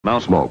Now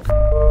smoke.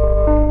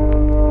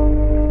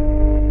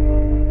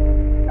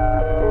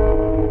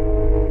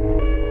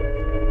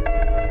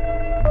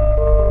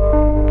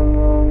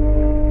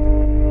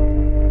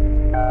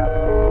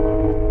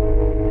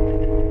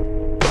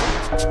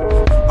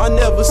 I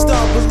never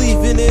stop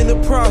believing in the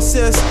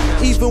process,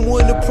 even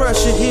when the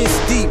pressure hits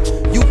deep.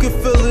 You can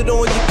feel it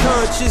on your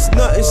conscience,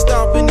 nothing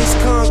stopping this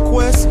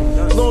conquest.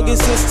 Long as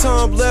there's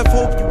time left,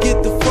 hope you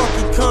get the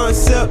fucking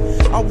concept.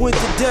 I went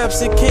to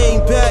depths and came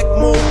back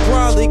more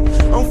brolic.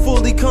 I'm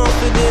fully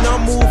confident,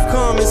 I move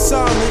calm and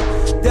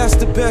silent. That's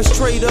the best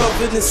trait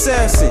of an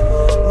assassin.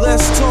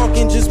 Less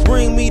talking, just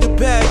bring me the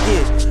bag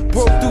in.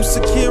 Broke through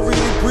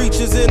security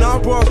breaches and I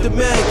brought the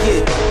mag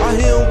in. I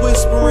hear him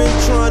whispering,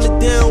 trying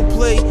to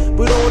downplay,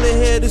 but on the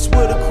head is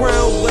where the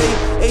crown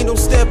lay. Ain't no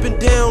stepping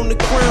down, the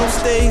crown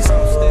stays.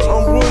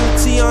 I'm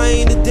royalty, I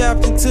ain't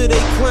adapting to they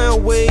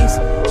clown ways.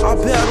 I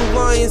battle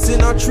lions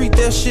and I treat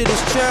that shit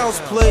as child's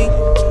play.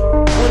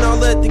 When I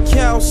let the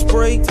cow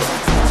spray,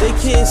 they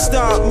can't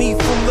stop me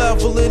from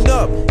leveling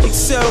up,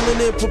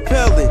 excelling and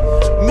propelling.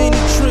 Many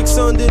tricks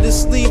under the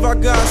sleeve, I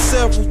got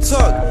several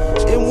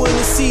tucked. And when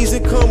the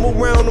season come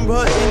around, I'm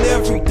hunting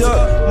every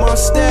duck. My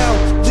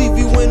style, leave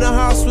you in the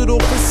hospital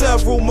for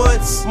several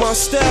months. My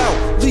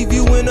style, leave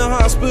you in the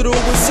hospital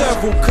with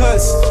several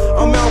cuts.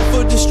 I'm out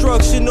for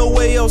destruction, no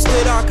way else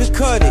that I could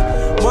cut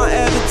it. My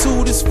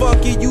attitude is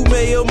fuck it, you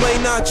may or may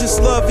not just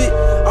love it.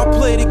 I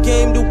play the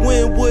game to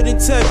win with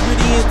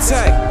integrity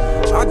intact.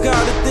 I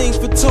got a thing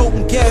for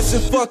toting gas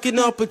and fucking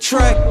up a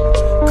track.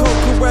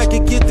 Come correct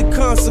and get the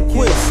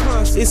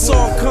consequence. It's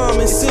all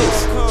common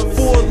sense.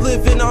 For a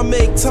living, I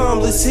make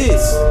timeless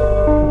hits.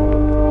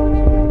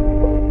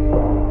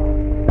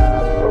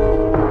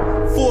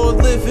 For a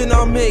living,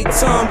 I make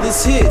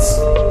timeless hits.